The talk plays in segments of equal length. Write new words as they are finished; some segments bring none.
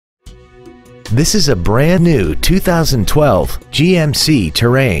This is a brand new 2012 GMC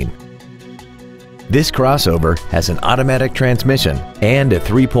Terrain. This crossover has an automatic transmission and a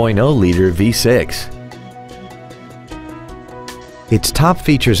 3.0-liter V6. Its top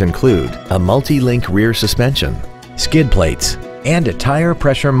features include a multi-link rear suspension, skid plates, and a tire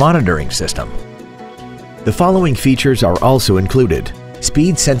pressure monitoring system. The following features are also included: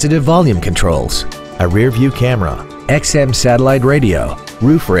 speed-sensitive volume controls, a rear-view camera, XM satellite radio,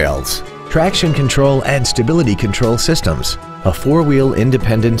 roof rails, traction control and stability control systems, a four-wheel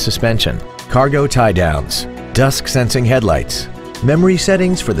independent suspension, cargo tie-downs, dusk-sensing headlights, memory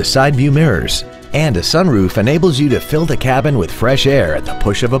settings for the side view mirrors, and a sunroof enables you to fill the cabin with fresh air at the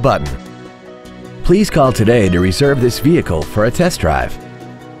push of a button. Please call today to reserve this vehicle for a test drive.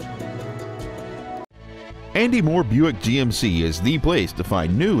 Andy Mohr Buick GMC is the place to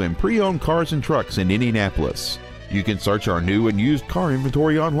find new and pre-owned cars and trucks in Indianapolis. You can search our new and used car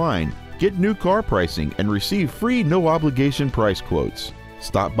inventory online, get new car pricing, and receive free no-obligation price quotes.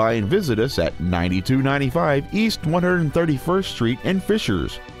 Stop by and visit us at 9295 East 131st Street in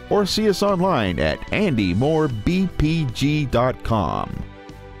Fishers, or see us online at andymoorbpg.com.